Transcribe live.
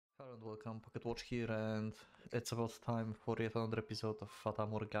and welcome, PocketWatch here, and it's about time for yet another episode of Fata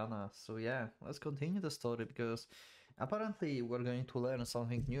Morgana. So yeah, let's continue the story, because apparently we're going to learn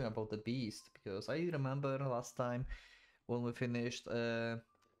something new about the beast, because I remember last time when we finished, the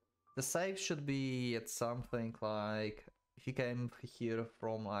save should be at something like, he came here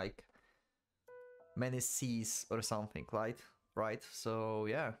from like many seas or something, right? So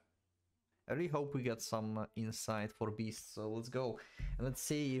yeah. I really hope we get some insight for beasts, so let's go. And let's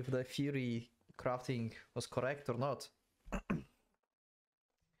see if the Fury crafting was correct or not.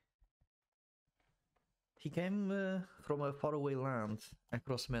 He came from a faraway land,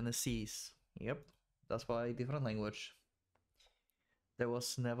 across many seas. Yep, that's why different language. There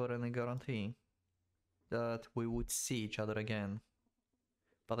was never any guarantee that we would see each other again.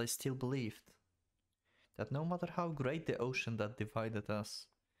 But I still believed that no matter how great the ocean that divided us,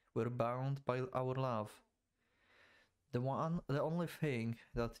 we're bound by our love. The only thing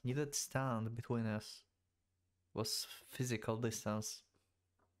that needed to stand between us was physical distance.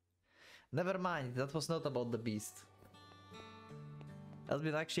 Never mind, that was not about the beast. That's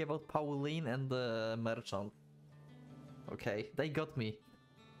been actually about Pauline and the merchant. Okay, they got me.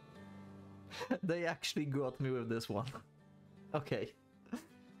 They actually got me with this one. Okay.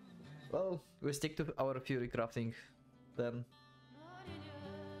 Well, we stick to our Fury crafting then.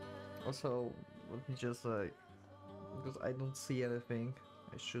 Also, let me just like, because I don't see anything,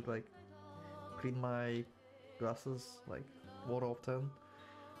 I should like clean my glasses like more often.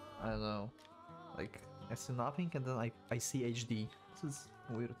 I don't know, like I see nothing and then I see HD. This is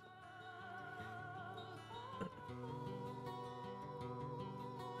weird.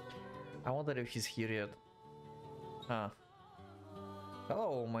 I wonder if he's here yet. Ah.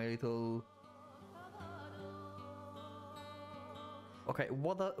 Hello, my little... Okay,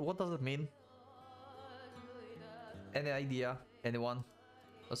 what does it mean? Any idea? Anyone?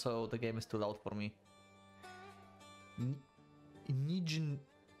 Also, the game is too loud for me. Nijn...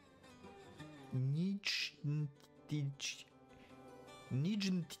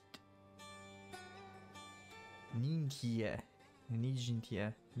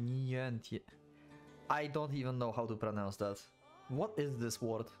 I don't even know how to pronounce that. What is this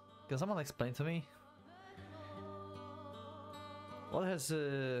word? Can someone explain to me? What has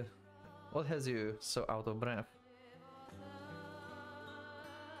you so out of breath?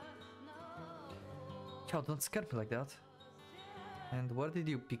 Child, don't scare me like that. And where did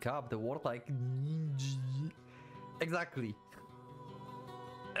you pick up the word like ninja? Exactly.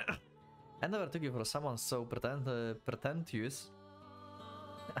 I never took you for someone so pretentious.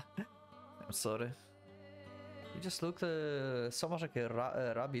 I'm sorry. You just looked so much like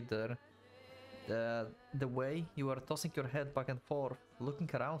a rabbit there. The way you were tossing your head back and forth, looking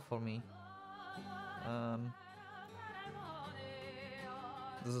around for me.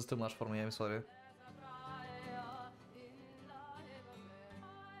 This is too much for me, I'm sorry.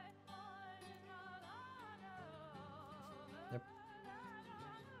 Yep.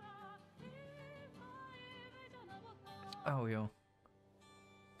 Oh, yo.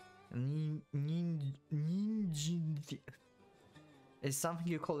 It's something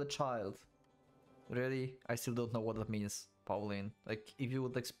you call a child. Really? I still don't know what that means, Pauline. Like, if you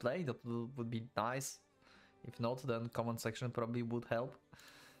would explain, that would be nice. If not, then comment section probably would help.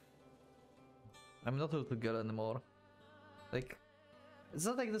 I'm not a little girl anymore. Like, it's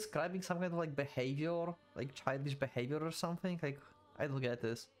not like describing some kind of like behavior, like childish behavior or something. Like, I don't get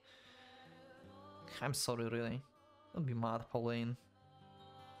this. I'm sorry, really. Don't be mad, Pauline.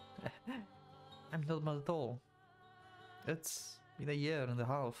 I'm not mad at all. It's been a year and a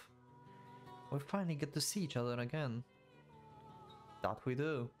half. We finally get to see each other again. That we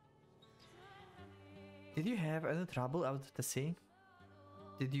do. Did you have any trouble out at the sea?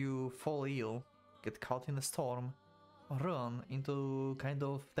 Did you fall ill, get caught in a storm, or run into kind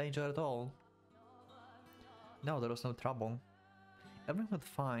of danger at all? No, there was no trouble. Everything went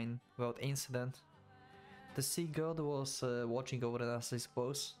fine, without incident. The sea god was watching over us, I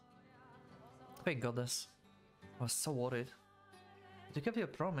suppose. Thank goddess. I was so worried. But you kept your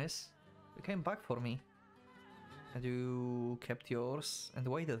promise. You came back for me. And you kept yours and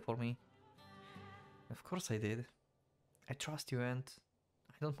waited for me. Of course I did. I trust you and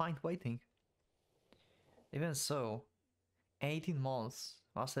I don't mind waiting. Even so, 18 months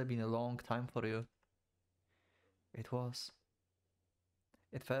must have been a long time for you. It was.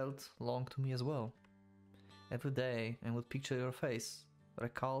 It felt long to me as well. Every day I would picture your face,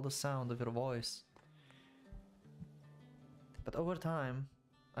 recall the sound of your voice. But over time,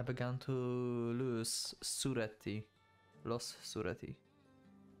 I began to lose surety. Lost surety.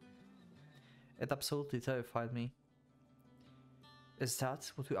 It absolutely terrified me. Is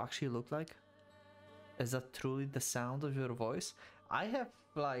that what you actually look like? Is that truly the sound of your voice? I have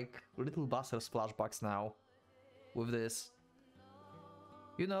like little Buster's flashbacks now with this.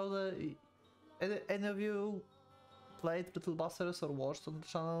 You know, any of you played Little Busters or watched on the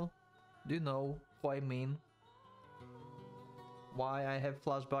channel? Do you know who I mean? Why I have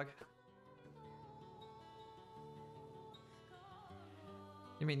flashback?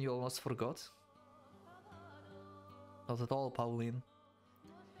 You mean you almost forgot? Not at all, Pauline.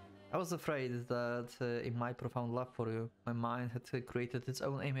 I was afraid that in my profound love for you, my mind had created its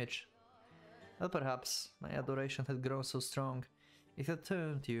own image. That perhaps my adoration had grown so strong, it had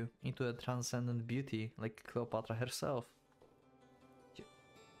turned you into a transcendent beauty like Cleopatra herself.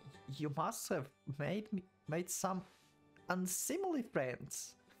 You must have made some unseemly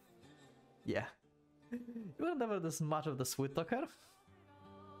friends. Yeah. You were never this much of the sweet talker.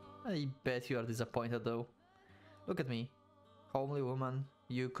 I bet you are disappointed though. Look at me. Homely woman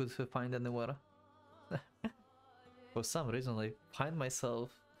you could find anywhere. For some reason I find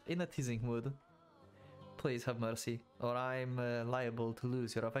myself in a teasing mood. Please have mercy, or I'm liable to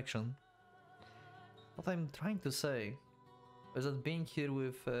lose your affection. What I'm trying to say is that being here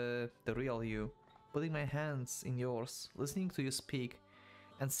with the real you, putting my hands in yours, listening to you speak,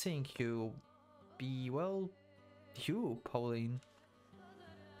 and seeing you be, well, you, Pauline,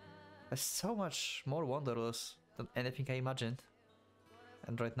 is so much more wondrous than anything I imagined.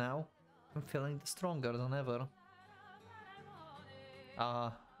 And right now, I'm feeling stronger than ever.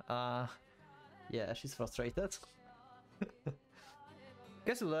 Yeah, she's frustrated.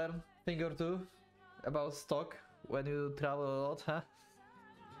 Guess you learn a thing or two about stock when you travel a lot, huh?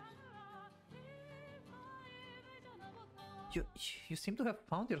 You seem to have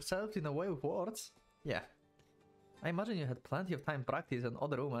found yourself in a way with words. Yeah. I imagine you had plenty of time practice on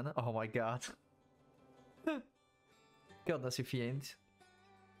other women. Oh my god. Goodness, you fiend.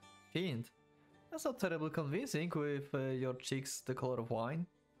 Fiend? That's not terribly convincing with your cheeks the color of wine.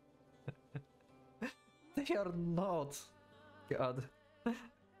 They are not. God.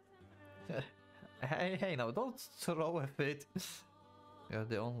 Hey, now don't throw a fit. You're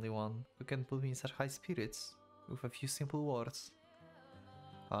the only one who can put me in such high spirits with a few simple words.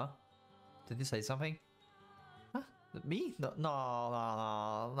 Huh? Did you say something? Huh? Me?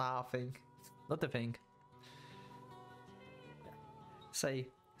 No, nothing. Not a thing. Say,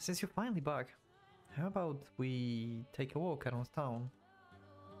 since you're finally back, how about we take a walk around town?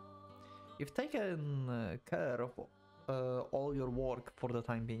 You've taken care of all your work for the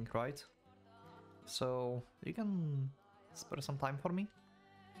time being, right? So, you can spare some time for me?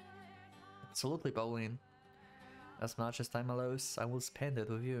 Absolutely, Pauline. As much as time allows, I will spend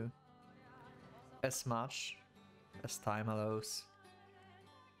it with you. As much as time allows.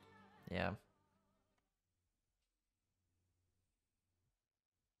 Yeah.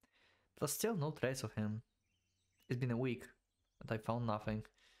 There's still no trace of him. It's been a week, and I found nothing.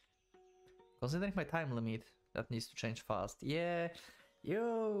 Considering my time limit, that needs to change fast. Yeah,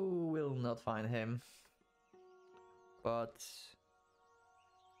 you will not find him. But...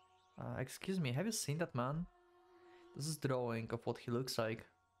 excuse me, have you seen that man? This is drawing of what he looks like.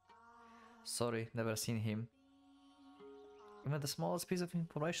 Sorry, never seen him. Even the smallest piece of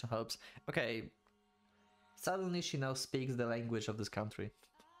information helps. Okay. Suddenly she now speaks the language of this country.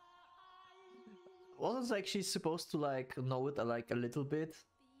 Wasn't like she's supposed to like know it like a little bit.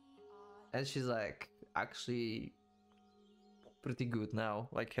 And she's like actually pretty good now,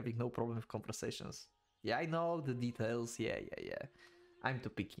 like having no problem with conversations. Yeah, I know the details, yeah. I'm too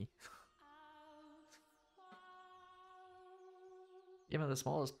picky. Even the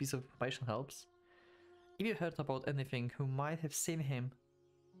smallest piece of information helps. If you heard about anything who might have seen him,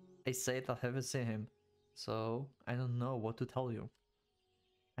 I said I haven't seen him, so I don't know what to tell you.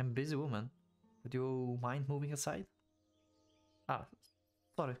 I'm a busy woman. Would you mind moving aside? Ah,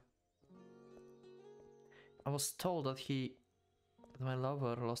 sorry. I was told that my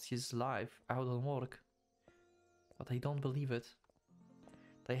lover lost his life out on work. But I don't believe it.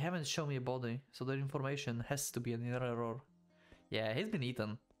 They haven't shown me a body, so their information has to be an error. Yeah, he's been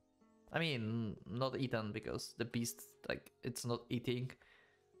eaten. I mean, not eaten because the beast, like, it's not eating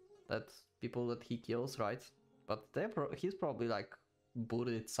that people that he kills, right? But he's probably like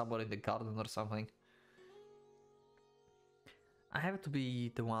buried somewhere in the garden or something. I have to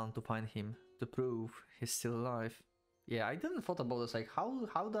be the one to find him, to prove he's still alive. Yeah, I didn't thought about this, like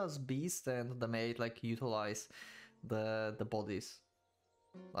how does Beast and the maid like utilize the bodies?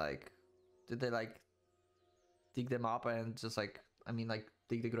 Like, did they like dig them up and just like, I mean like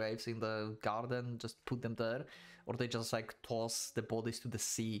dig the graves in the garden, just put them there? Or they just like toss the bodies to the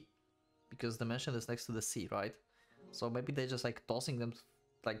sea? Because the mansion is next to the sea, right? So maybe they're just like tossing them,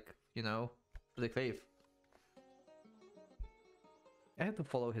 like, you know, to the cliff. I had to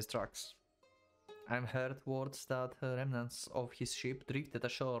follow his tracks. I've heard words that remnants of his ship drifted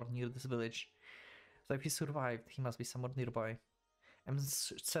ashore near this village. So if he survived, he must be somewhere nearby. I'm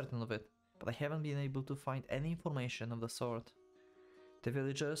certain of it, but I haven't been able to find any information of the sort. The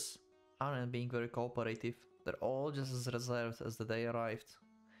villagers aren't being very cooperative. They're all just as reserved as the day arrived.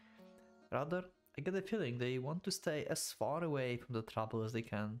 Rather, I get the feeling they want to stay as far away from the trouble as they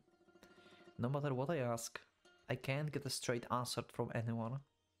can. No matter what I ask, I can't get a straight answer from anyone.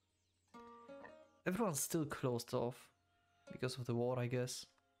 Everyone's still closed off, because of the war, I guess.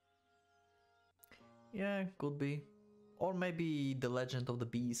 Yeah, could be. Or maybe the legend of the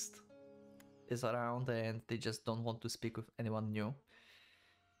beast is around and they just don't want to speak with anyone new.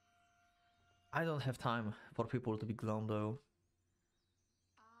 I don't have time for people to be glum though.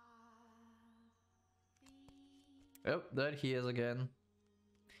 Oh, there he is again.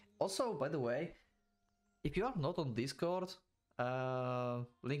 Also, by the way, if you are not on Discord,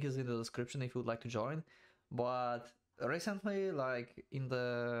 link is in the description if you would like to join. But recently, like in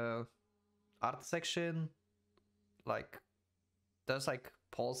the art section, like there's like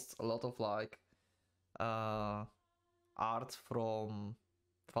posts a lot of like art from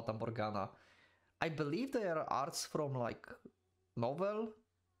Fata Morgana. I believe they are arts from like novel,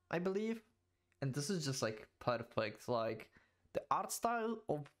 I believe, and this is just like perfect. Like the art style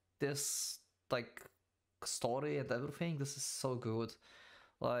of this like story and everything, this is so good.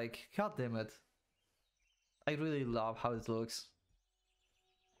 Like, god damn it, I really love how it looks.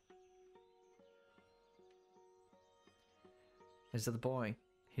 Is that boy?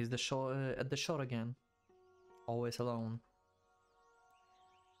 He's the shore at the shore again, always alone.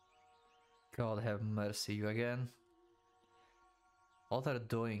 God have mercy, you again. What are you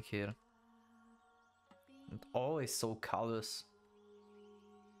doing here? And always so callous.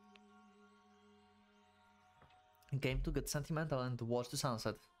 Came to get sentimental and to watch the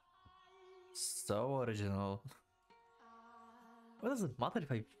sunset. So original. What does it matter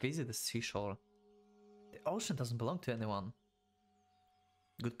if I visit the seashore? The ocean doesn't belong to anyone.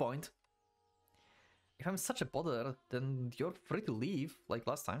 Good point. If I'm such a bother, then you're free to leave, like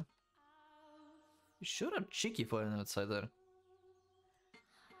last time. You sure are cheeky for an outsider.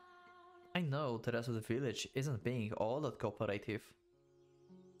 I know the rest of the village isn't being all that cooperative.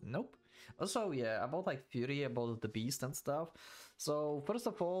 Nope. Also, yeah, about like Fury, about the beast and stuff. So, first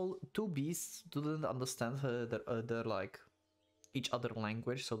of all, two beasts didn't understand their like each other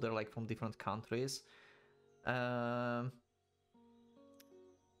language, so they're like from different countries.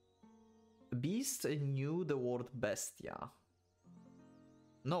 Beast knew the word bestia.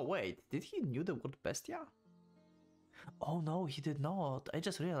 No, wait, did he knew the word bestia? Oh no, he did not. I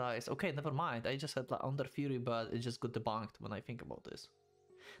just realized. Okay, never mind. I just had like under Fury, but it just got debunked when I think about this.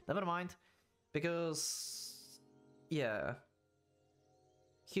 Never mind, because yeah,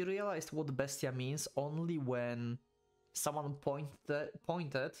 he realized what bestia means only when someone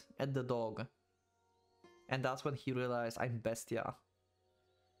pointed at the dog, and that's when he realized I'm bestia.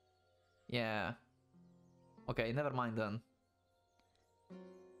 Yeah. Okay, never mind then.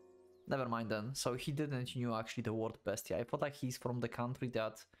 Never mind then. So he didn't knew actually the word bestia. I thought like he's from the country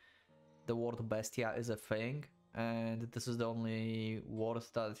that the word bestia is a thing, and this is the only word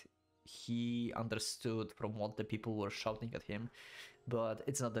that he understood from what the people were shouting at him. But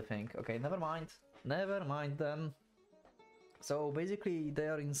it's not the thing. Okay, never mind. Never mind then. So basically they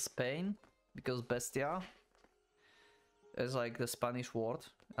are in Spain because bestia is like the Spanish word,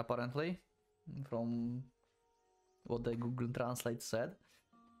 apparently, from what the Google Translate said.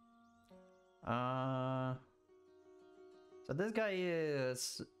 So this guy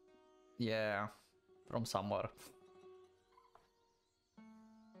is, yeah, from somewhere.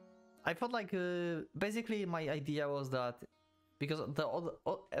 I felt like basically my idea was that because the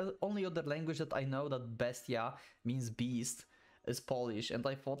only other language that I know that bestia means beast is Polish, and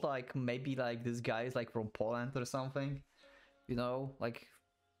I thought like maybe like this guy is like from Poland or something, you know, like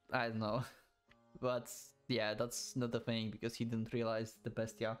I don't know. But yeah, that's not the thing because he didn't realize the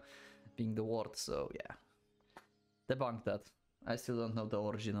bestia being the word, so yeah. Debunk that. I still don't know the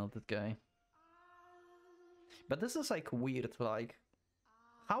origin of that guy. But this is like weird, like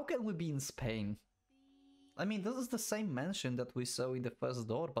how can we be in Spain? I mean, this is the same mansion that we saw in the first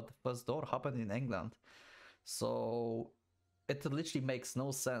door, but the first door happened in England. So it literally makes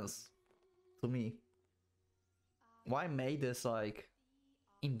no sense to me. Why made this like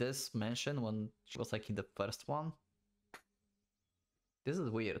in this mansion when she was like in the first one? This is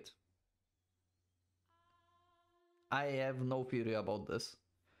weird. I have no theory about this.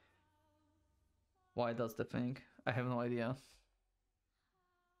 Why that's the thing. I have no idea.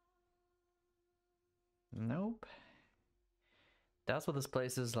 Nope. That's what this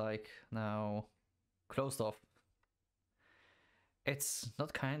place is like now. Closed off. It's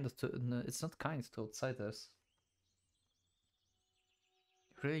not kind to. No, it's not kind to outsiders.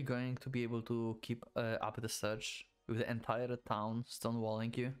 Really going to be able to keep up the search with the entire town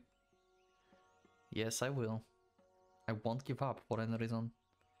stonewalling you? Yes, I will. I won't give up for any reason.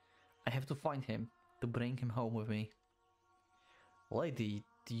 I have to find him to bring him home with me. Lady,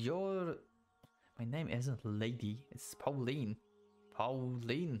 your... My name isn't Lady, it's Pauline.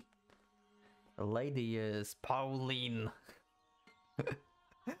 Pauline. The lady is Pauline.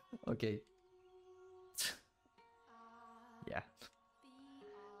 Okay. Yeah.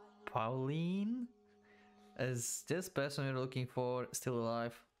 Pauline? Is this person you're looking for still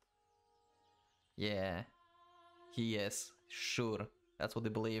alive? Yeah. He is. Sure. That's what they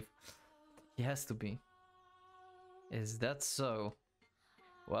believe. He has to be. Is that so?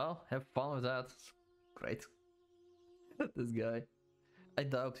 Well, have fun with that. Great. This guy. I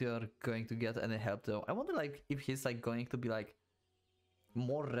doubt you're going to get any help though. I wonder like if he's like going to be like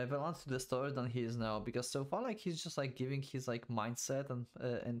more relevant to the story than he is now, because so far like he's just like giving his like mindset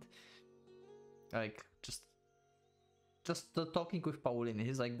and like just the talking with Pauline.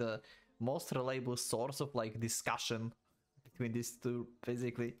 He's like the most reliable source of like discussion between these two,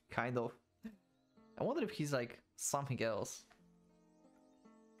 basically, kind of. I wonder if he's like something else.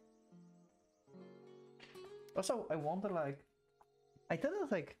 Also, I wonder like I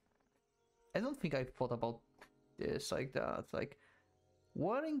didn't like I don't think I thought about this like that. Like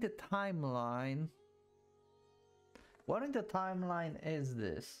where in the timeline is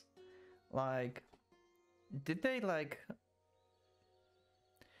this? Like did they like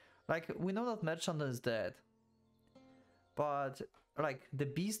we know that Merchant is dead, but like the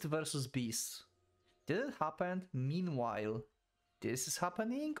Beast versus Beast, did it happen meanwhile this is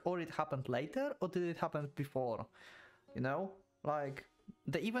happening, or it happened later, or did it happen before? You know, like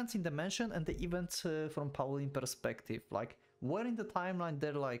the events in the mansion and the events from Pauline perspective, like where in the timeline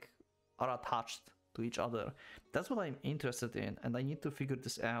they're like are attached to each other. That's what I'm interested in, and I need to figure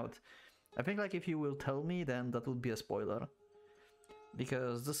this out. I think like if you will tell me, then that would be a spoiler,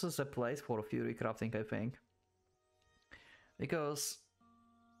 because this is a place for Fury crafting, I think. Because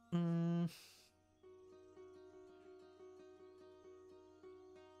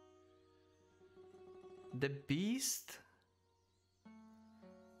the Beast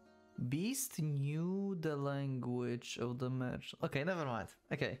knew the language of the merge. Okay, never mind.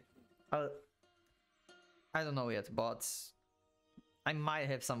 Okay, I don't know yet, but I might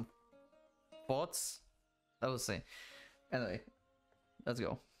have some thoughts. I will see. Anyway, let's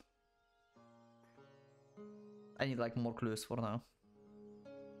go. I need like more clues for now.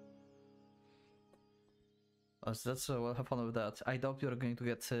 So that's we'll have fun with that. I doubt you're going to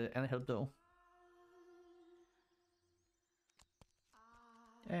get any help though.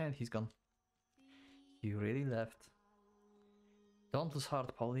 And he's gone. He really left. Don't lose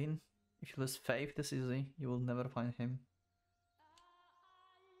heart, Pauline. If you lose faith this easy, you will never find him.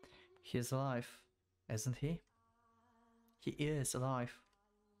 He is alive, isn't he? He is alive.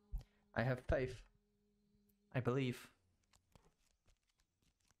 I have faith. I believe.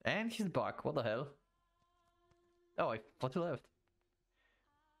 And he's back. What the hell? Oh, I thought you left.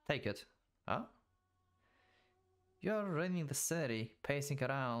 Take it. Huh? You're running the city, pacing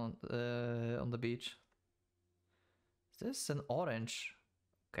around on the beach. Is this an orange?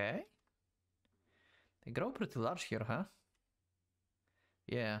 Okay. They grow pretty large here, huh?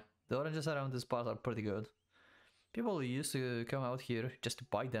 Yeah, the oranges around this part are pretty good. People used to come out here just to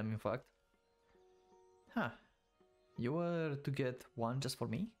buy them, in fact. Huh. You were to get one just for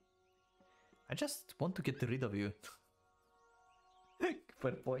me? I just want to get rid of you.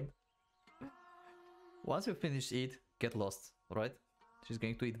 Fair point. Once you finish eat, get lost, alright? She's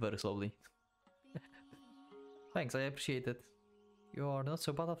going to eat very slowly. Thanks, I appreciate it. You are not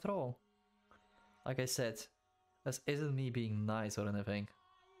so bad after all. Like I said, this isn't me being nice or anything.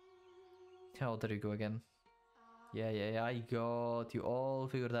 Oh, there you go again. Yeah, I got you all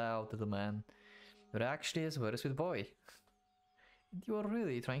figured out, little man. You're actually a very sweet boy. You were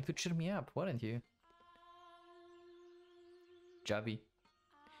really trying to cheer me up, weren't you? Javi.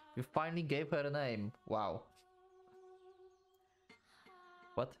 You finally gave her a name. Wow.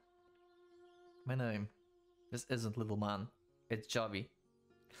 What? My name. This isn't little man. It's Javi.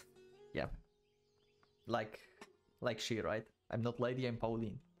 Yeah. Like she, right? I'm not Lady, I'm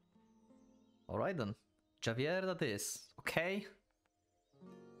Pauline. Alright then. Javier that is. Okay?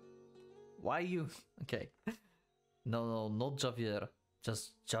 Why you... Okay. No, not Javier.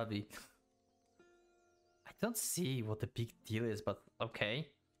 Just Javi. I don't see what the big deal is, but okay.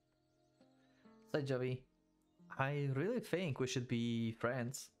 Say, Javi, I really think we should be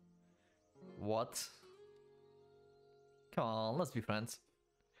friends. What? Come on, let's be friends.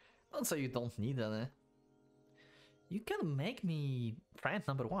 Don't say you don't need any. You can make me friend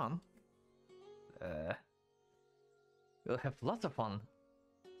number one. We'll have lots of fun.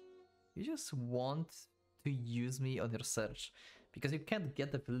 You just want to use me on your search because you can't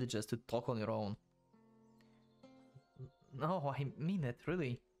get the villagers to talk on your own. No, I mean it,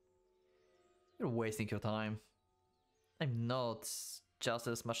 really. You're wasting your time. I'm not just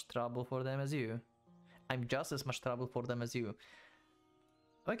as much trouble for them as you. I'm just as much trouble for them as you.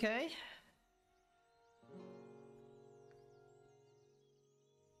 Okay.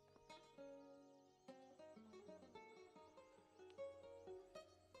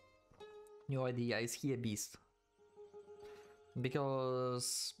 New idea, is he a beast?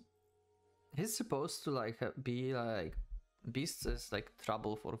 Because he's supposed to like be like beasts is like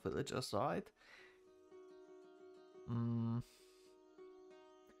trouble for villagers, right?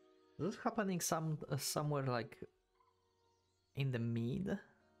 This is happening somewhere like in the mid.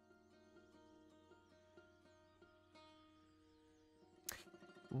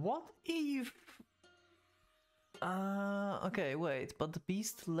 What if okay, wait, but the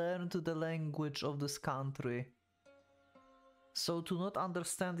beast learned the language of this country. So to not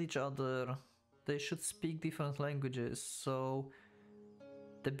understand each other, they should speak different languages. So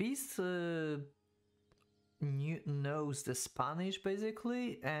the beast knows the Spanish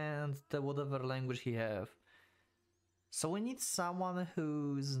basically and the whatever language he have. So we need someone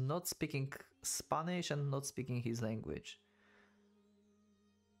who's not speaking Spanish and not speaking his language.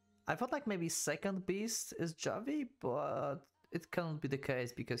 I thought like maybe second beast is Javi, but it cannot be the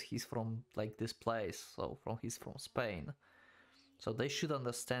case because he's from like this place, so he's from Spain. So they should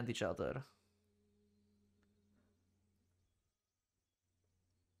understand each other.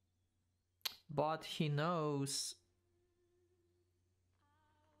 But he knows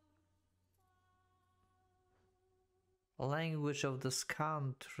language of this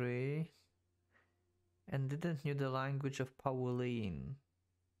country and didn't know the language of Pauline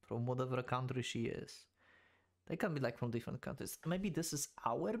from whatever country she is. They can be like from different countries. Maybe this is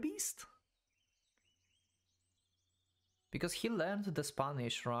our beast? Because he learned the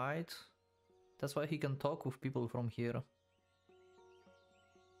Spanish, right? That's why he can talk with people from here.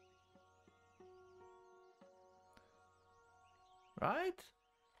 Right?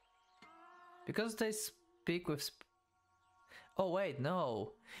 Because they speak with... Oh, wait,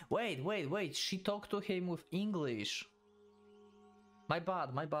 no. Wait. She talked to him with English. My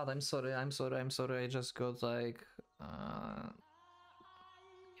bad. I'm sorry. I just got like...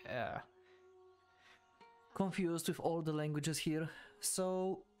 yeah. Confused with all the languages here.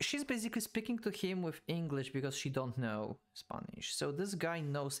 So she's basically speaking to him with English because she don't know Spanish. So this guy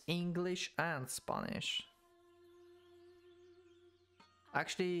knows English and Spanish.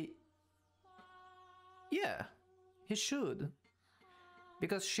 Actually, yeah, he should.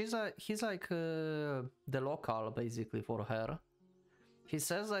 Because he's like the local basically for her. He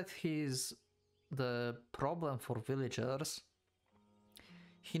says that he's the problem for villagers.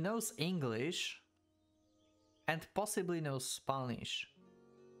 He knows English and possibly knows Spanish.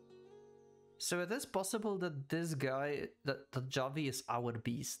 So it is possible that this guy, that Javi is our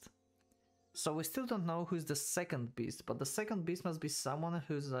beast. So we still don't know who's the second beast, but the second beast must be someone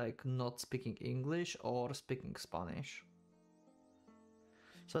who's like not speaking English or speaking Spanish.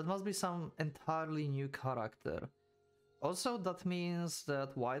 So it must be some entirely new character. Also, that means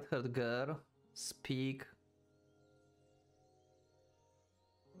that white-haired girl speak...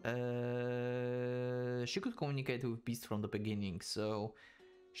 she could communicate with beast from the beginning, so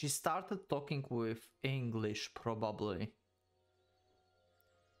she started talking with English probably.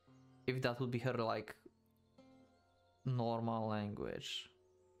 If that would be her like normal language.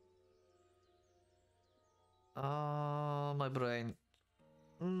 My brain.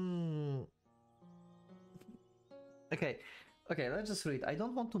 Okay, let's just read. I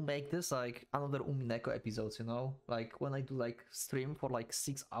don't want to make this like another Umineko episodes, you know? Like when I do like stream for like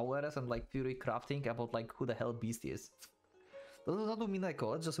 6 hours and like theory crafting about like who the hell beast is. This is not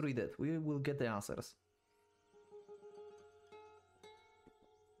Umineko, let's just read it. We will get the answers.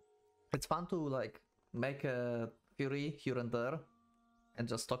 It's fun to like make a theory here and there and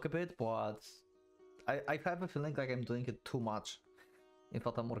just talk a bit, but I have a feeling like I'm doing it too much in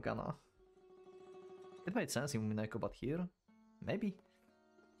Fata Morgana. It made sense in Mineko, but here, maybe.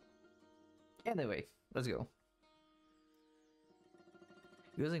 Anyway, let's go.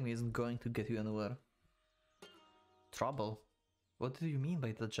 Using me isn't going to get you anywhere. Trouble? What do you mean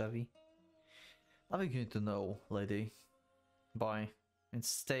by that, Javi? Nothing you need to know, lady. Bye. And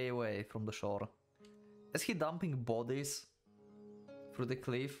stay away from the shore. Is he dumping bodies through the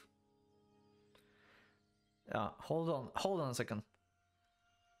cliff? Yeah, hold on a second.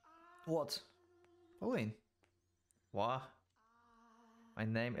 What? Pauline? What? My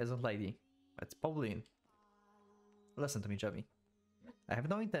name isn't Lady. It's Pauline. Listen to me, Javi. I have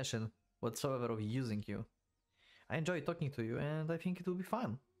no intention whatsoever of using you. I enjoy talking to you and I think it would be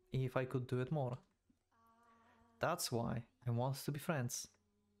fun if I could do it more. That's why I want to be friends.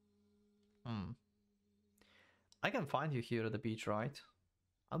 I can find you here at the beach, right?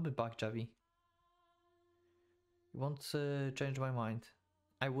 I'll be back, Javi. You won't change my mind.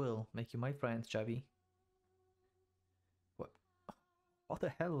 I will make you my friend, Javi. What the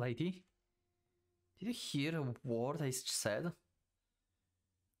hell, lady? Did you hear a word I said?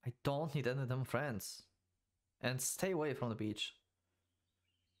 I don't need any of them friends. And stay away from the beach.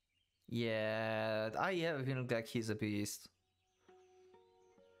 Yeah, I have a feeling like he's a beast.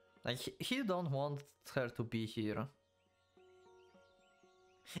 Like, he don't want her to be here.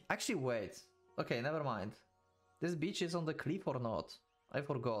 Actually, wait. Okay, never mind. This beach is on the cliff or not? I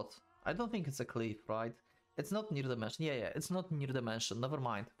forgot. I don't think it's a cliff, right? It's not near the mansion. Yeah, it's not near the mansion. Never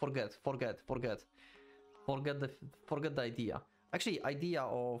mind. Forget the idea. Actually, idea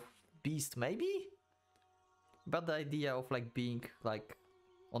of beast maybe? But the idea of like being like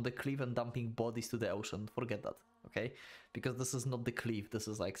on the cliff and dumping bodies to the ocean, forget that, okay? Because this is not the cliff, this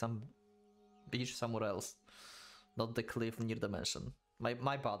is like some beach somewhere else. Not the cliff near the mansion. My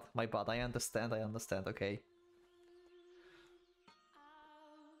bad, I understand, okay?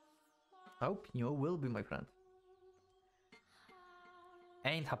 Hope you will be my friend.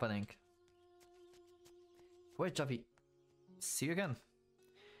 Ain't happening. Wait, Javi. See you again.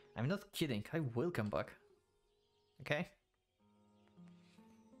 I'm not kidding, I will come back. Okay?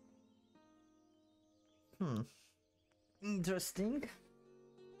 Interesting.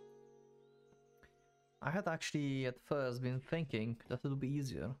 I had actually at first been thinking that it would be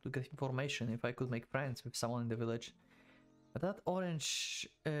easier to get information if I could make friends with someone in the village. But that orange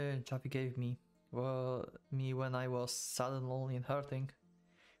Javi gave me, well, when I was sad and lonely and hurting,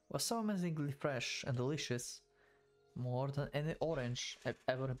 was so amazingly fresh and delicious. More than any orange I've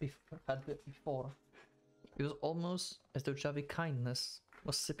ever had before. It was almost as though Javi kindness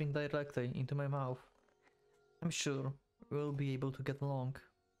was sipping directly into my mouth. I'm sure we'll be able to get along.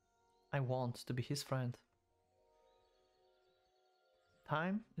 I want to be his friend.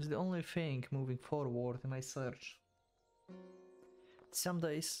 Time is the only thing moving forward in my search. Some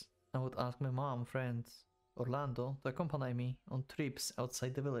days I would ask my mom friend Orlando to accompany me on trips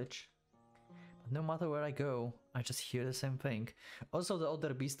outside the village. But no matter where I go, I just hear the same thing. Also, the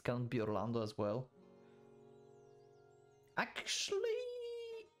other beast can be Orlando as well.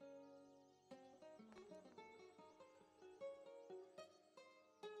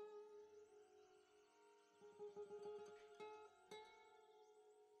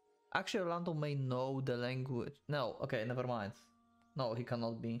 Actually, Orlando may know the language. No, okay, never mind. No, he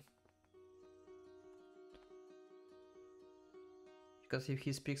cannot be. Because if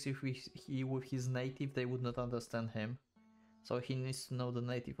he speaks with his native, they would not understand him. So he needs to know the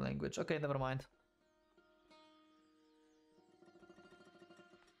native language. Okay, never mind.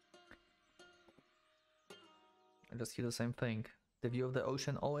 I just hear the same thing. The view of the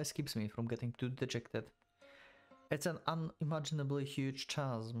ocean always keeps me from getting too dejected. It's an unimaginably huge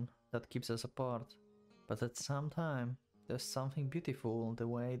chasm that keeps us apart. But at some time, there's something beautiful in the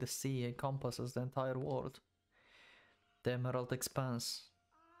way the sea encompasses the entire world. The emerald expanse.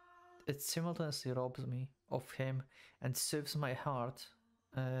 It simultaneously robs me of him and soothes my heart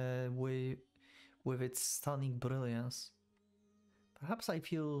with its stunning brilliance. Perhaps I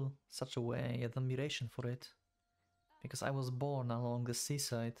feel such a way, an admiration for it, because I was born along the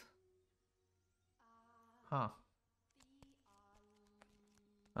seaside. Huh?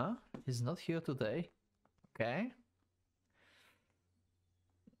 He's not here today. Okay.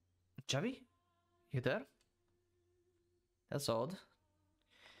 Javi? You there? That's odd.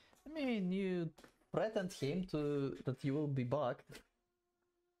 I mean, you threatened him that you will be back.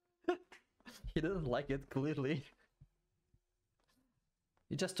 He didn't like it, clearly.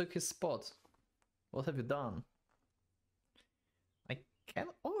 You just took his spot. What have you done? I can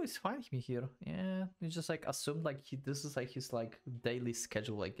always find him here. Yeah, you just like assumed like this is like his like daily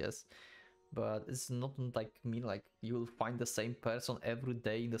schedule, I guess. But it's not like me like you will find the same person every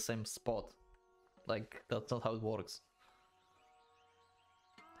day in the same spot. Like that's not how it works.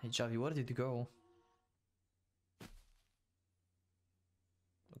 Hey Javi, where did you go?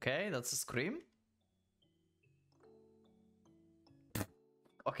 Okay, that's a scream.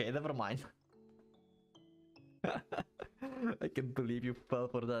 Okay, never mind. I can't believe you fell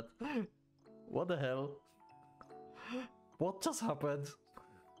for that. What the hell? What just happened?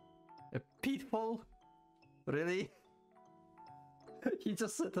 A pitfall? Really? He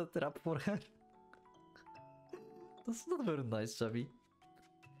just set a trap for her. That's not very nice, Javi.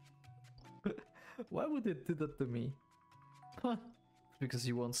 Why would you do that to me? Because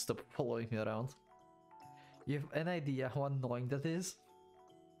you won't stop following me around. You have an idea how annoying that is?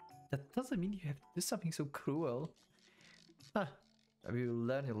 That doesn't mean you have to do something so cruel. Huh. Maybe you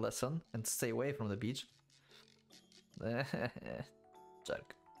learn your lesson and stay away from the beach.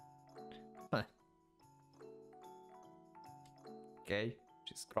 Jerk. Huh. Okay,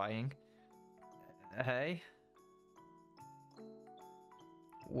 she's crying. Hey?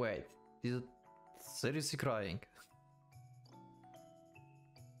 Wait, is it seriously crying?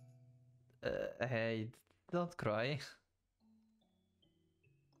 Hey, don't cry.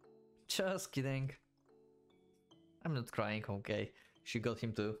 Just kidding. I'm not crying, okay. She got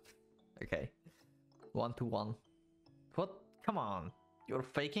him too. Okay. 1-1. What? Come on. You're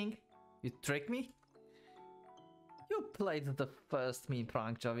faking? You tricked me? You played the first mean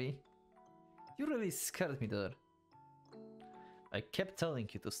prank, Javi. You really scared me there. I kept telling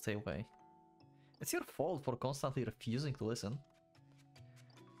you to stay away. It's your fault for constantly refusing to listen.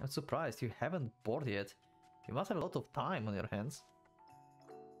 I'm surprised you haven't bored yet. You must have a lot of time on your hands.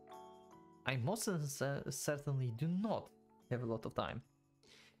 I most certainly do not have a lot of time.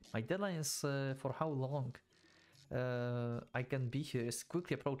 My deadline is for how long I can be here is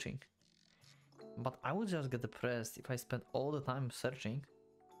quickly approaching. But I will just get depressed if I spend all the time searching.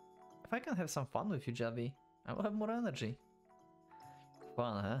 If I can have some fun with you, Javi, I will have more energy.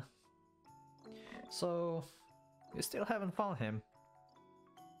 Fun, huh? So, you still haven't found him?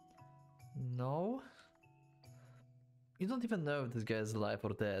 No? You don't even know if this guy is alive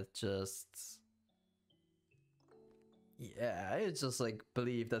or dead, just... Yeah, you just like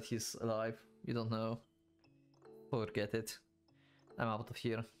believe that he's alive. You don't know. Forget it. I'm out of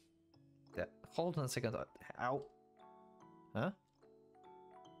here. Yeah, hold on a second. Ow. Huh?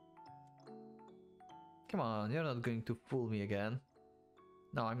 Come on, you're not going to fool me again.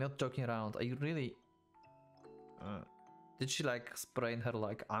 No, I'm not joking around. Are you really... did she like sprain her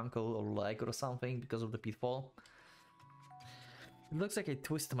like ankle or leg or something because of the pitfall? It looks like I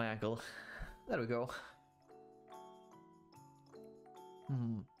twisted my ankle. There we go.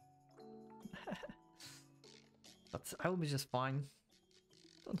 But I will be just fine.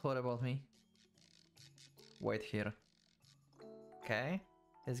 Don't worry about me. Wait here. Okay.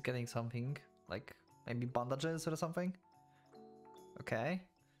 He's getting something. Like maybe bandages or something. Okay.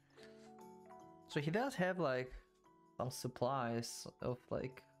 So he does have like some supplies of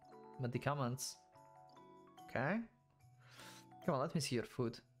like medicaments. Okay. Come on, let me see your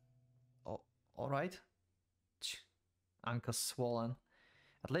food. Oh, alright. Ankle swollen.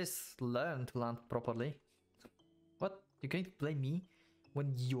 At least learn to land properly. What? You're going to blame me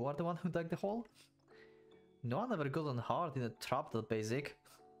when you are the one who dug the hole? No one ever got on hard in a trap that basic.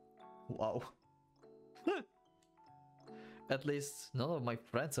 Wow. At least none of my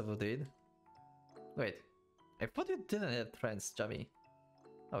friends ever did. Wait, I thought you didn't have friends, Javi.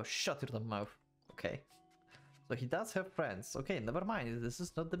 Oh, shut your mouth. Okay. So he does have friends. Okay, never mind. This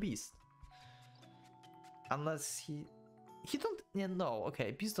is not the beast. Unless he don't... Yeah, no,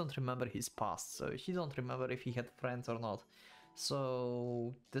 okay, beast don't remember his past. So he don't remember if he had friends or not.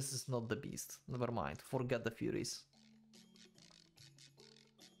 So this is not the beast. Never mind. Forget the Furies.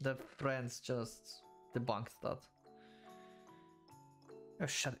 The friends just debunked that. Oh,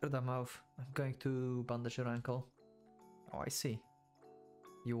 shut your mouth. I'm going to bandage your ankle. Oh, I see.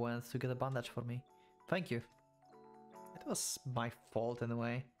 You went to get a bandage for me. Thank you. It was my fault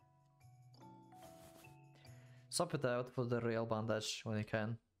anyway. Swap it out for the real bandage when you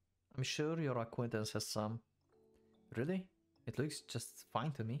can. I'm sure your acquaintance has some. Really? It looks just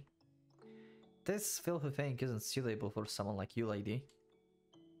fine to me. This filthy thing isn't suitable for someone like you, lady.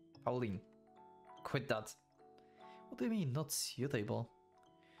 Pauline, quit that. What do you mean, not suitable?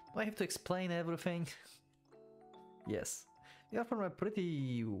 Do I have to explain everything? Yes. You're from a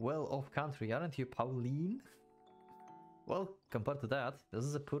pretty well-off country, aren't you, Pauline? Well, compared to that, this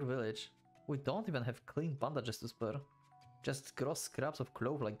is a poor village. We don't even have clean bandages to spare. Just gross scraps of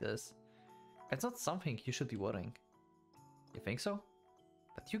cloth like this. It's not something you should be wearing. You think so?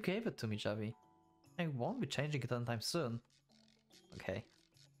 But you gave it to me, Javi. I won't be changing it anytime soon. Okay.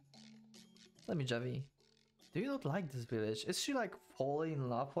 Tell me, Javi, do you not like this village? Is she like falling in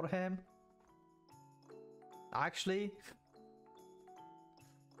love for him? Actually?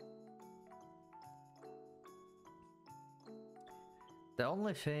 The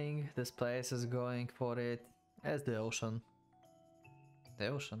only thing this place is going for it is the ocean. The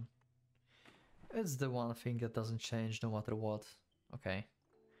ocean. It's the one thing that doesn't change no matter what. Okay.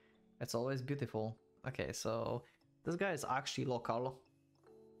 It's always beautiful. Okay, so this guy is actually local.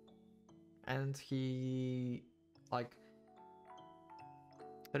 And he, like,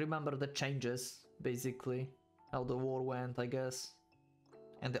 remember the changes, basically. How the war went, I guess.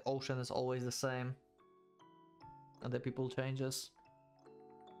 And the ocean is always the same. And the people changes.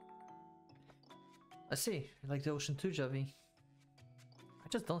 I see, you like the ocean too, Javi. I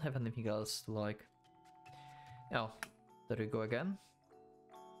just don't have anything else to like. Oh, there you go again.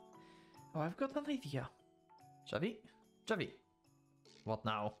 Oh, I've got an idea. Javi? Javi! What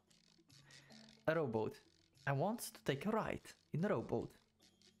now? A rowboat. I want to take a ride in a rowboat.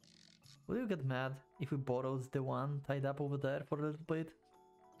 Will you get mad if we borrowed the one tied up over there for a little bit?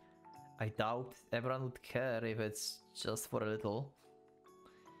 I doubt everyone would care if it's just for a little.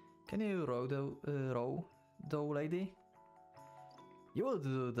 Can you row though, lady? You will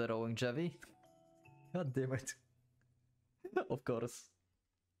do the rowing, Javi. God damn it. Of course.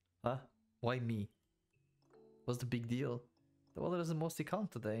 Huh? Why me? What's the big deal? The water is mostly calm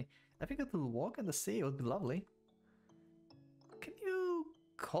today. I think a little walk in the sea would be lovely. Can you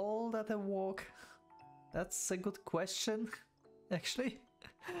call that a walk? That's a good question, actually.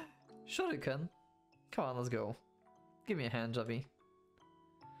 Sure you can. Come on, let's go. Give me a hand, Javi.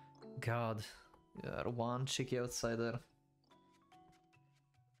 God, you're one cheeky outsider.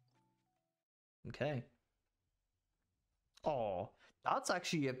 Okay. Oh, that's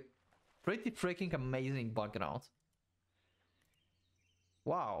actually a pretty freaking amazing background.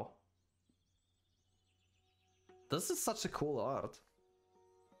 Wow. This is such a cool art.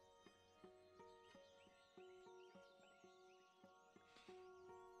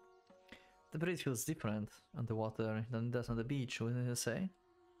 The breeze feels different underwater than it does on the beach, wouldn't you say?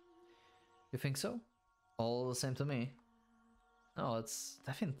 You think so? All the same to me. No, it's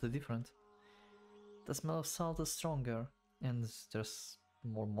definitely different. The smell of salt is stronger, and there's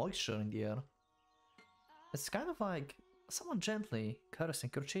more moisture in the air. It's kind of like someone gently caressing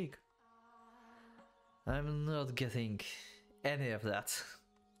your cheek. I'm not getting any of that.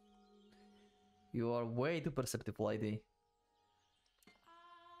 You are way too perceptive, lady.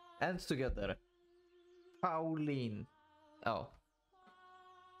 And together. Pauline. Oh.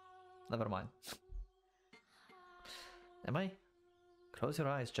 Never mind. Am I? Close your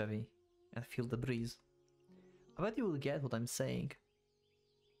eyes, Javi, and feel the breeze. I bet you will get what I'm saying.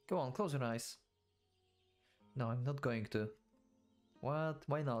 Go on, close your eyes. No, I'm not going to. What?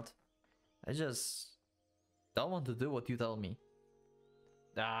 Why not? I just don't want to do what you tell me.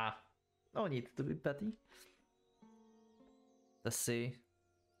 Ah, no need to be petty. The sea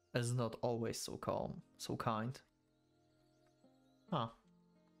is not always so calm, so kind. Huh.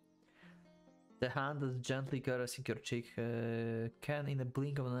 The hand that gently caressing your cheek can, in a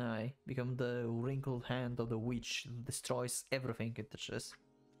blink of an eye, become the wrinkled hand of the witch that destroys everything it touches.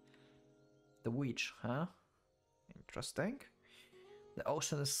 The witch, huh? Interesting. The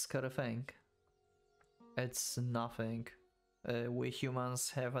ocean is scary thing. It's nothing we humans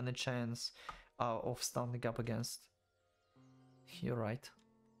have any chance of standing up against. You're right.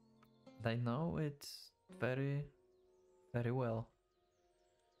 And I know it very, very well.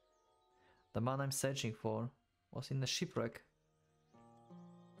 The man I'm searching for was in a shipwreck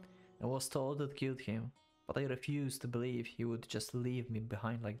and was told that killed him, but I refused to believe he would just leave me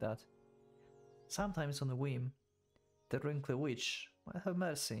behind like that. Sometimes on a whim, the wrinkly witch might have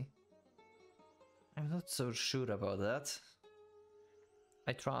mercy. I'm not so sure about that.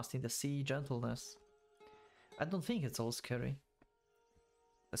 I trust in the sea gentleness. I don't think it's all scary.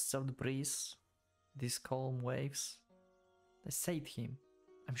 The soft breeze, these calm waves, they saved him.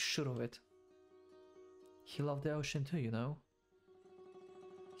 I'm sure of it. He loved the ocean too, you know.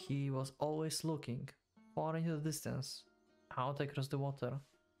 He was always looking far into the distance, out across the water.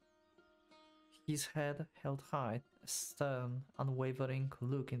 His head held high, a stern, unwavering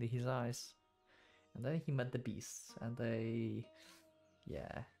look into his eyes. And then he met the beasts, and they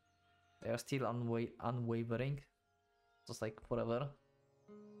are still unwavering, just like forever.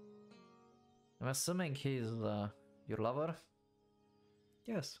 I'm assuming he's your lover?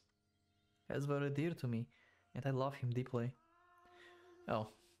 Yes. He's very dear to me, and I love him deeply. Oh,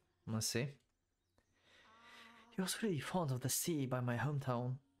 let's see. He was really fond of the sea by my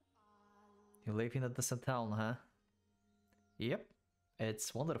hometown. You live in a decent town, huh? Yep,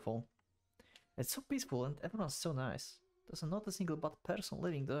 it's wonderful. It's so peaceful and everyone's so nice. There's not a single bad person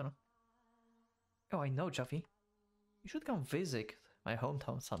living there. Oh, I know, Jaffy. You should come visit my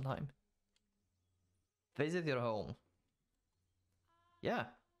hometown sometime. Visit your home. Yeah,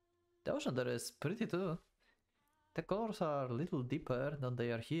 the ocean there is pretty too. The colors are a little deeper than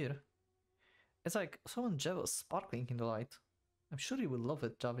they are here. It's like someone jealous sparkling in the light. I'm sure you will love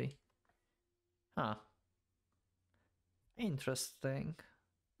it, Javi. Huh. Interesting.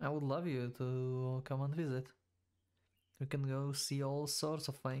 I would love you to come and visit. We can go see all sorts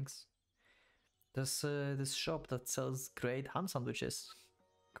of things. There's this shop that sells great ham sandwiches.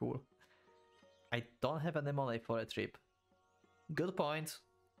 Cool. I don't have any money for a trip. Good point.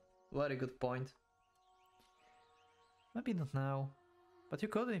 Very good point. Maybe not now, but you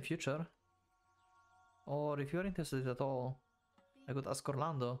could in future. Or if you're interested at all, I could ask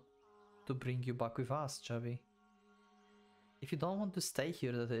Orlando to bring you back with us, Javi. If you don't want to stay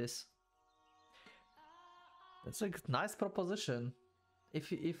here, that is. That's a nice proposition.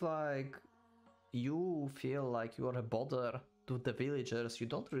 If like you feel like you are a bother to the villagers, you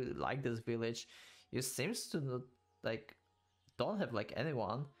don't really like this village, you seems to not, like don't have like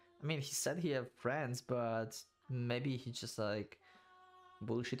anyone. I mean, he said he have friends, but maybe he just like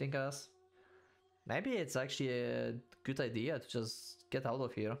bullshitting us. Maybe it's actually a good idea to just get out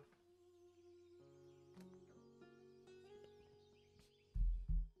of here.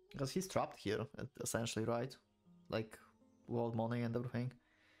 Because he's trapped here, essentially, right? Like, world money and everything.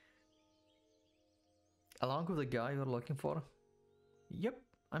 Along with the guy you're looking for? Yep,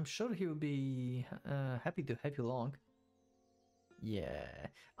 I'm sure he will be happy to have you along. Yeah,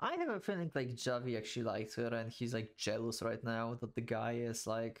 I have a feeling like Javi actually likes her and he's like jealous right now that the guy is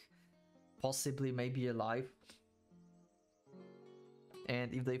like possibly maybe alive.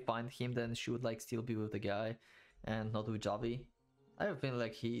 And if they find him, then she would like still be with the guy and not with Javi. I have a feeling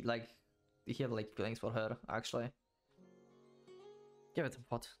like he have like feelings for her actually. Give it a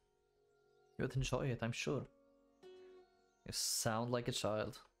thought. You would enjoy it, I'm sure. You sound like a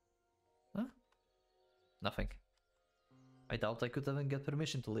child. Huh? Nothing. I doubt I could even get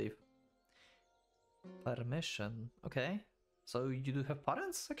permission to leave. Permission? Okay. So you do have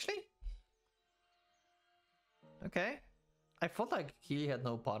parents, actually? Okay. I thought like he had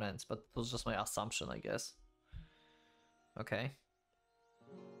no parents, but it was just my assumption, I guess. Okay.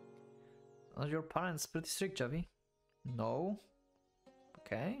 Are your parents pretty strict, Javi? No.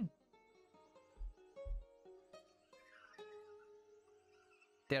 Okay.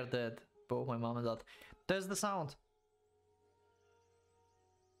 They're dead. Both my mom and dad. There's the sound.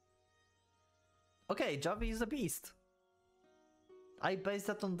 Okay, Javi is a beast. I based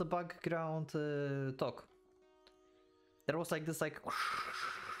that on the background talk. There was like this like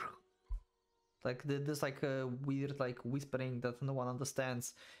this like weird like whispering that no one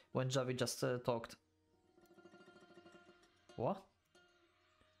understands when Javi just talked. What?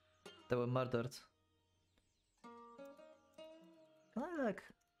 They were murdered. Can I like?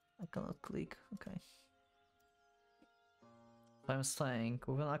 I cannot click. Okay. I'm staying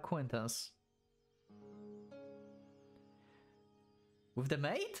with an acquaintance. With the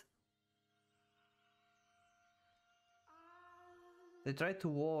maid? They tried to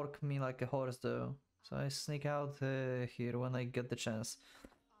work me like a horse though, so I sneak out here when I get the chance.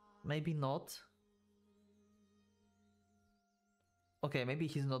 Maybe not. Okay, maybe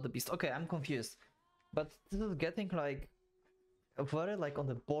he's not the beast. Okay, I'm confused. But this is getting like very like on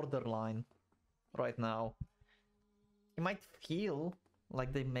the borderline right now. It might feel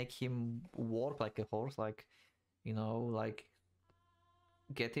like they make him work like a horse, like, you know, like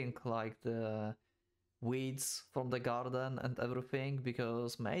getting like the weeds from the garden and everything,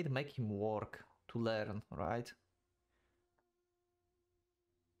 because make him work to learn, right?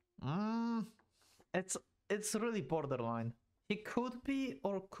 It's really borderline. He could be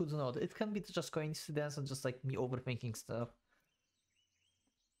or could not. It can be just coincidence and just like me overthinking stuff.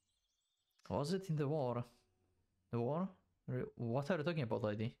 Was it in the war? The war? What are you talking about,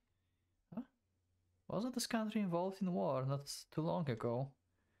 lady? Huh? Wasn't this country involved in war not too long ago?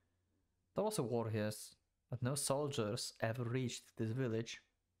 There was a war, yes, but no soldiers ever reached this village.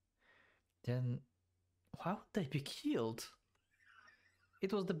 Then why would they be killed?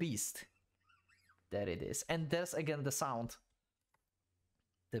 It was the beast. There it is. And there's again the sound.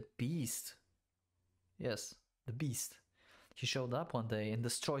 The beast. Yes, the beast. He showed up one day and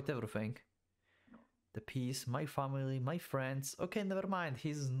destroyed everything. The peace, my family, my friends. Okay, never mind.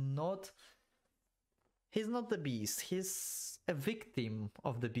 He's not the beast. He's a victim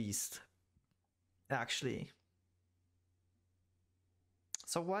of the beast. Actually.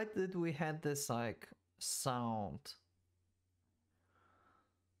 So why did we have this like sound?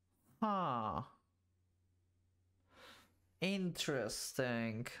 Huh.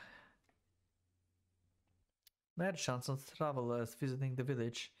 Interesting. Merchants and travelers visiting the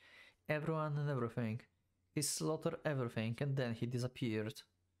village. Everyone and everything. He slaughtered everything and then he disappeared.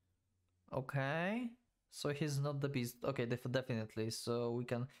 Okay. So he's not the beast. Okay, definitely. So we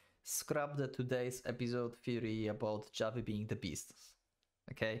can scrap the today's episode theory about Javi being the beast.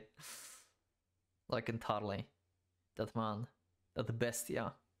 Okay? Like entirely. That man, that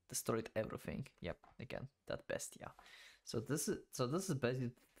bestia, destroyed everything. Yep, again, that bestia. So this is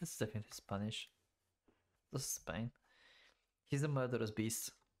basically, this is definitely Spanish. This is Spain. He's a murderous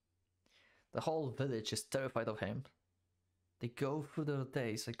beast. The whole village is terrified of him. They go through their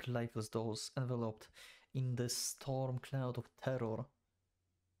days like lifeless dolls, enveloped in the storm cloud of terror.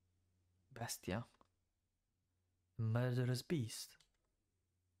 Bestia. Murderous beast.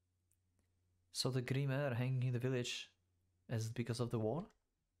 So the grim air hanging in the village, is it because of the war?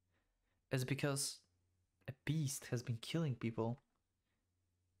 Is it because a beast has been killing people?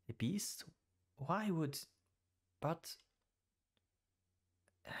 A beast? Why would... But...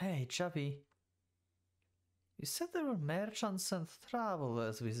 Hey, Chavi. You said there were merchants and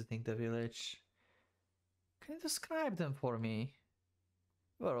travelers visiting the village. Can you describe them for me?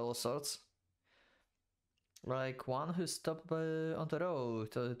 Well, all sorts. Like one who stopped by on the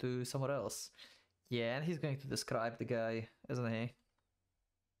road to somewhere else. Yeah, and he's going to describe the guy, isn't he?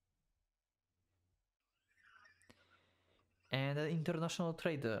 And an international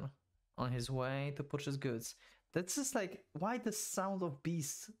trader on his way to purchase goods. That's just like, why the sound of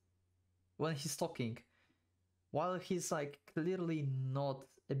beast when he's talking? While he's like clearly not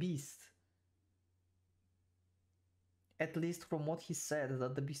a beast. At least from what he said,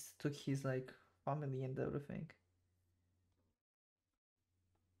 that the beast took his like family and everything.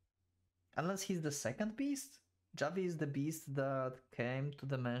 Unless he's the second beast? Javi is the beast that came to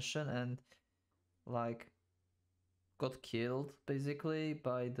the mansion and like got killed basically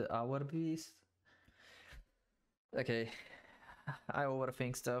by the our beast. Okay, I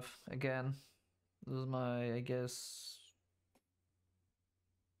overthink stuff again. This is my, I guess,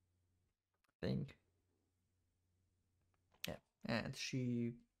 thing. Yeah, and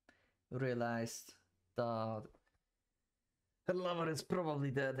she realized that her lover is probably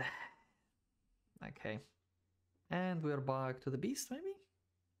dead. Okay, and we're back to the beast, maybe?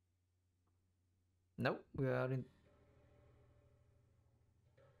 No, we are in...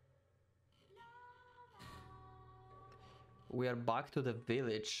 We are back to the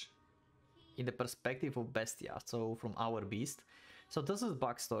village in the perspective of Bestia, so from our beast. So this is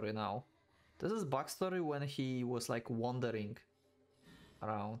backstory now. This is backstory when he was like wandering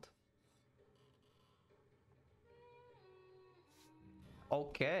around.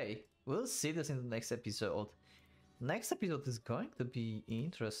 Okay, we'll see this in the next episode. Next episode is going to be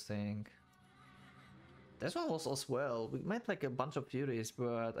interesting. This one was as well. We made like a bunch of theories,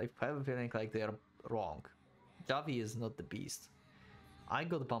 but I have a feeling like they are wrong. Javi is not the beast. I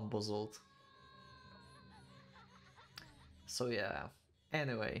got bamboozled. So yeah.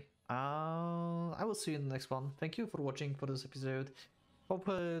 Anyway, I will see you in the next one. Thank you for watching for this episode. Hope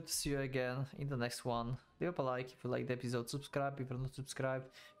to see you again in the next one. Leave a like if you like the episode, subscribe if you're not subscribed.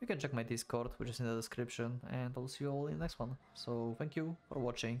 You can check my Discord, which is in the description, and I'll see you all in the next one. So thank you for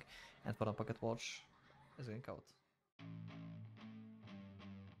watching, and for the Pocket Watch is going out.